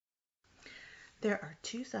There are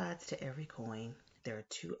two sides to every coin. There are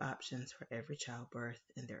two options for every childbirth,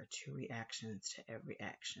 and there are two reactions to every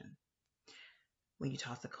action. When you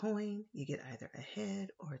toss a coin, you get either a head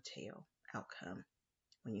or a tail outcome.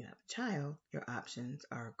 When you have a child, your options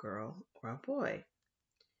are a girl or a boy.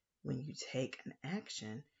 When you take an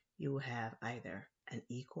action, you will have either an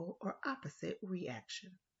equal or opposite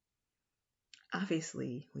reaction.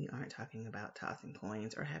 Obviously, we aren't talking about tossing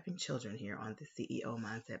coins or having children here on the CEO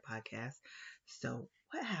Mindset podcast. So,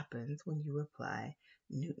 what happens when you apply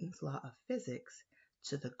Newton's law of physics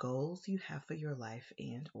to the goals you have for your life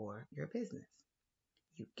and or your business?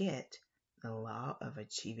 You get the law of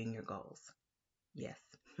achieving your goals. Yes,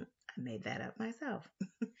 I made that up myself.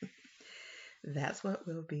 That's what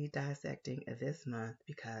we'll be dissecting this month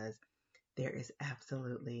because there is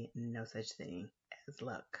absolutely no such thing as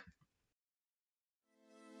luck.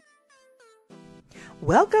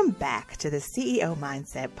 Welcome back to the CEO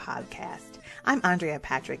Mindset Podcast. I'm Andrea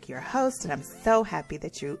Patrick, your host, and I'm so happy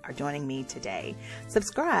that you are joining me today.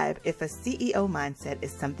 Subscribe if a CEO mindset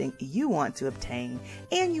is something you want to obtain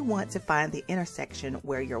and you want to find the intersection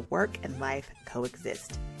where your work and life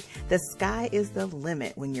coexist. The sky is the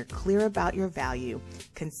limit when you're clear about your value,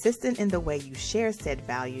 consistent in the way you share said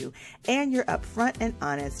value, and you're upfront and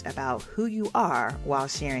honest about who you are while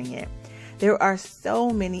sharing it. There are so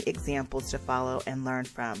many examples to follow and learn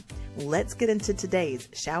from. Let's get into today's,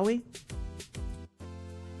 shall we?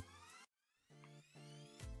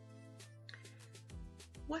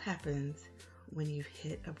 What happens when you've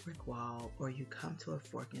hit a brick wall or you come to a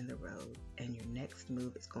fork in the road and your next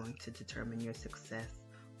move is going to determine your success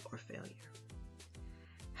or failure?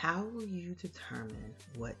 How will you determine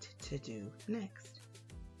what to do next?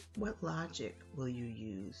 What logic will you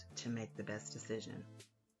use to make the best decision?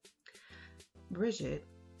 Bridget,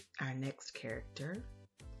 our next character,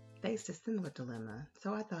 faced a similar dilemma,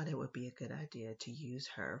 so I thought it would be a good idea to use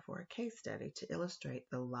her for a case study to illustrate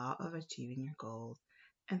the law of achieving your goals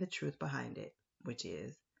and the truth behind it, which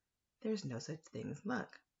is there's no such thing as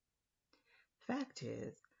luck. Fact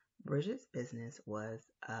is, Bridget's business was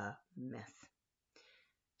a mess.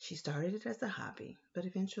 She started it as a hobby, but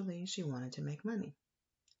eventually she wanted to make money.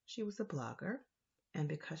 She was a blogger, and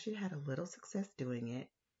because she had a little success doing it,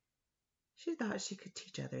 she thought she could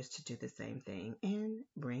teach others to do the same thing and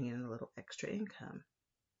bring in a little extra income.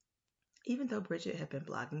 Even though Bridget had been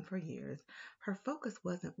blogging for years, her focus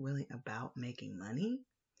wasn't really about making money.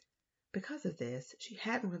 Because of this, she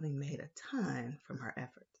hadn't really made a ton from her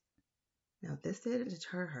efforts. Now, this didn't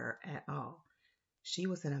deter her at all. She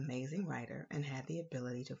was an amazing writer and had the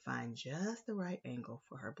ability to find just the right angle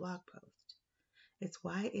for her blog post. It's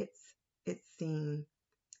why it's seen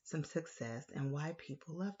some success and why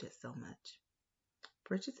people loved it so much.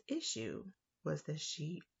 Bridget's issue was that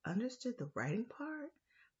she understood the writing part,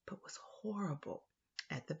 but was horrible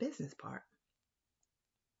at the business part.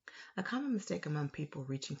 A common mistake among people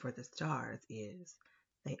reaching for the stars is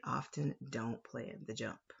they often don't plan the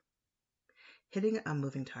jump. Hitting a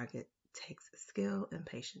moving target takes skill and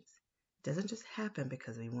patience. It doesn't just happen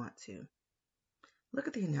because we want to. Look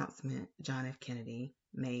at the announcement John F. Kennedy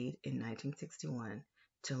made in 1961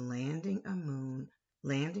 to landing a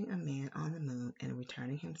man on the moon and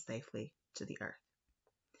returning him safely to the Earth.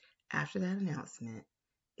 After that announcement,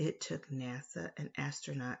 it took NASA and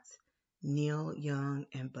astronauts Neil Young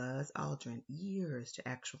and Buzz Aldrin years to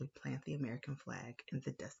actually plant the American flag in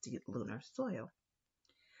the dusty lunar soil.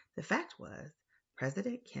 The fact was,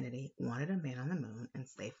 President Kennedy wanted a man on the moon and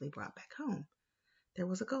safely brought back home. There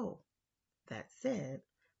was a goal. That said,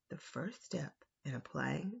 the first step in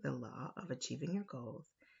applying the law of achieving your goals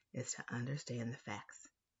is to understand the facts,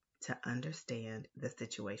 to understand the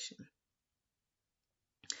situation.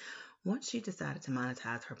 Once she decided to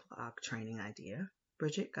monetize her blog training idea,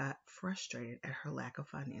 Bridget got frustrated at her lack of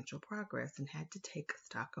financial progress and had to take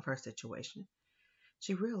stock of her situation.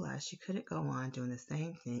 She realized she couldn't go on doing the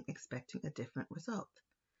same thing expecting a different result.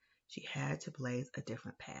 She had to blaze a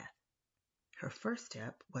different path. Her first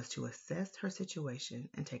step was to assess her situation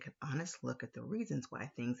and take an honest look at the reasons why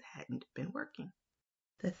things hadn't been working.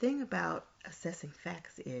 The thing about assessing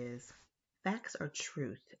facts is facts are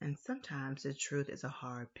truth, and sometimes the truth is a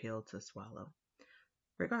hard pill to swallow.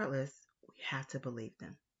 Regardless, we have to believe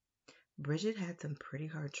them. Bridget had some pretty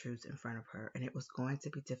hard truths in front of her, and it was going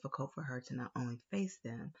to be difficult for her to not only face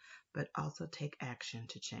them, but also take action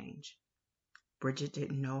to change. Bridget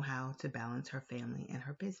didn't know how to balance her family and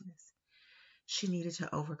her business. She needed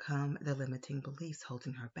to overcome the limiting beliefs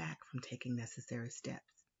holding her back from taking necessary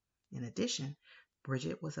steps. In addition,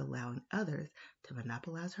 Bridget was allowing others to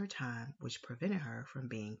monopolize her time, which prevented her from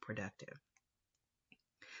being productive.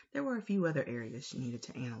 There were a few other areas she needed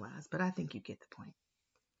to analyze, but I think you get the point.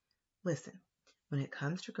 Listen, when it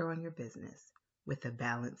comes to growing your business with the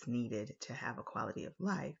balance needed to have a quality of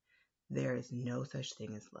life, there is no such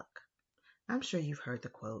thing as luck. I'm sure you've heard the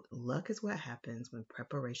quote, luck is what happens when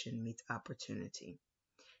preparation meets opportunity.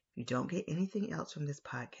 If you don't get anything else from this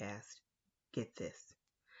podcast, get this.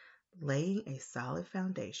 Laying a solid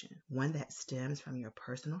foundation, one that stems from your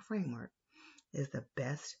personal framework, is the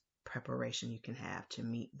best preparation you can have to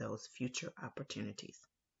meet those future opportunities.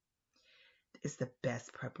 It's the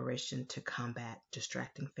best preparation to combat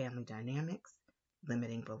distracting family dynamics,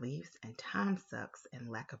 limiting beliefs, and time sucks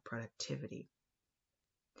and lack of productivity.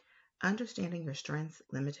 Understanding your strengths,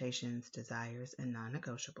 limitations, desires, and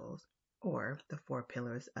non-negotiables, or the 4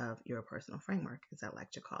 pillars of your personal framework, as I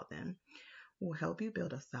like to call them, will help you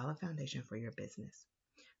build a solid foundation for your business.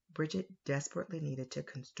 Bridget desperately needed to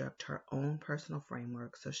construct her own personal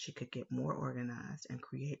framework so she could get more organized and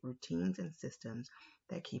create routines and systems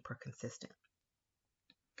that keep her consistent.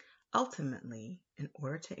 Ultimately, in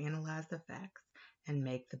order to analyze the facts and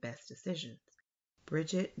make the best decisions,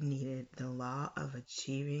 Bridget needed the law of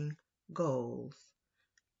achieving goals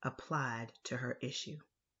applied to her issue.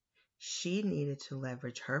 She needed to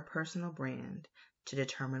leverage her personal brand to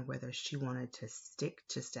determine whether she wanted to stick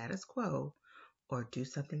to status quo or do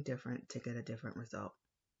something different to get a different result.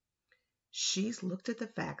 She's looked at the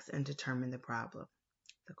facts and determined the problem.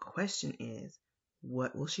 The question is,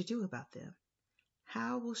 what will she do about them?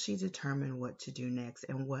 How will she determine what to do next,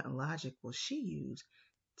 and what logic will she use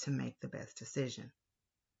to make the best decision?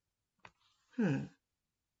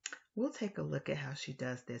 We'll take a look at how she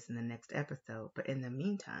does this in the next episode, but in the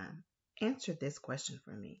meantime, answer this question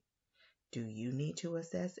for me. Do you need to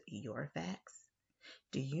assess your facts?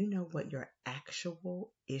 Do you know what your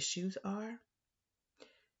actual issues are?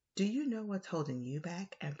 Do you know what's holding you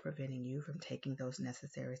back and preventing you from taking those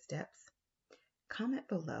necessary steps? Comment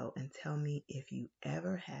below and tell me if you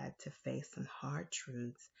ever had to face some hard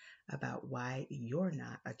truths about why you're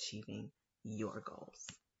not achieving your goals.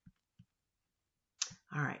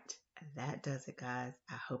 All right, that does it, guys.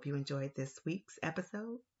 I hope you enjoyed this week's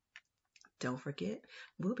episode. Don't forget,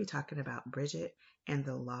 we'll be talking about Bridget and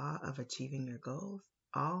the law of achieving your goals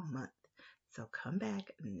all month. So come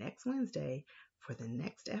back next Wednesday for the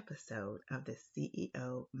next episode of the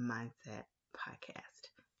CEO Mindset Podcast.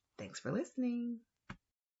 Thanks for listening.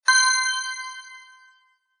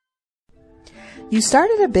 You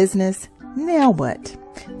started a business, now what?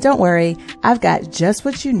 Don't worry, I've got just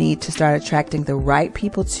what you need to start attracting the right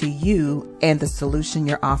people to you and the solution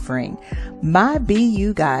you're offering. My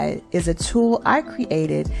BU Guide is a tool I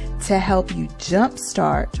created to help you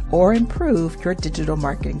jumpstart or improve your digital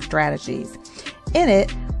marketing strategies. In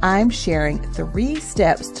it, I'm sharing 3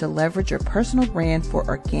 steps to leverage your personal brand for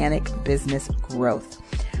organic business growth.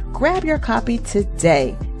 Grab your copy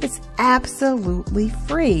today. It's absolutely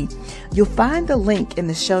free. You'll find the link in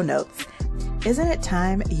the show notes. Isn't it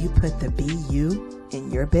time you put the BU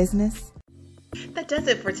in your business? That does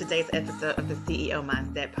it for today's episode of the CEO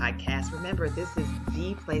Mindset Podcast. Remember, this is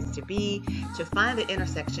the place to be to find the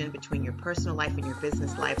intersection between your personal life and your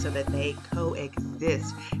business life so that they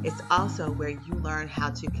coexist. It's also where you learn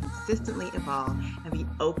how to consistently evolve and be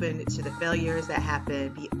open to the failures that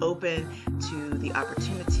happen, be open to the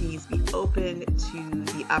opportunities, be open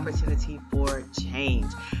to the opportunity for change.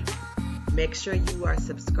 Make sure you are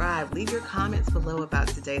subscribed. Leave your comments below about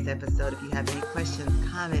today's episode if you have any questions,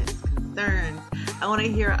 comments, concerns. I want to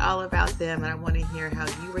hear all about them, and I want to hear how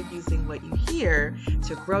you are using what you hear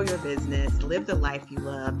to grow your business, live the life you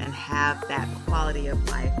love, and have that quality of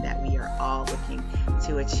life that we are all looking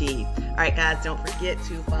to achieve. All right, guys, don't forget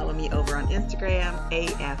to follow me over on Instagram,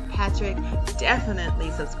 AF Patrick.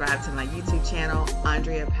 Definitely subscribe to my YouTube channel,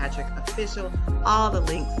 Andrea Patrick Official. All the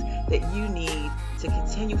links that you need to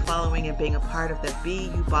continue following and being a part of the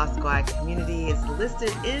BU Boss Squad community is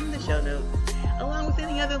listed in the show notes, along with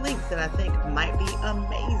any other links that I think might be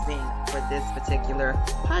amazing for this particular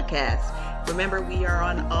podcast. Remember, we are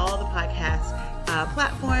on all the podcast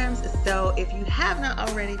platforms, so if you have not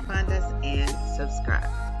already, find us and subscribe.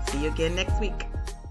 See you again next week.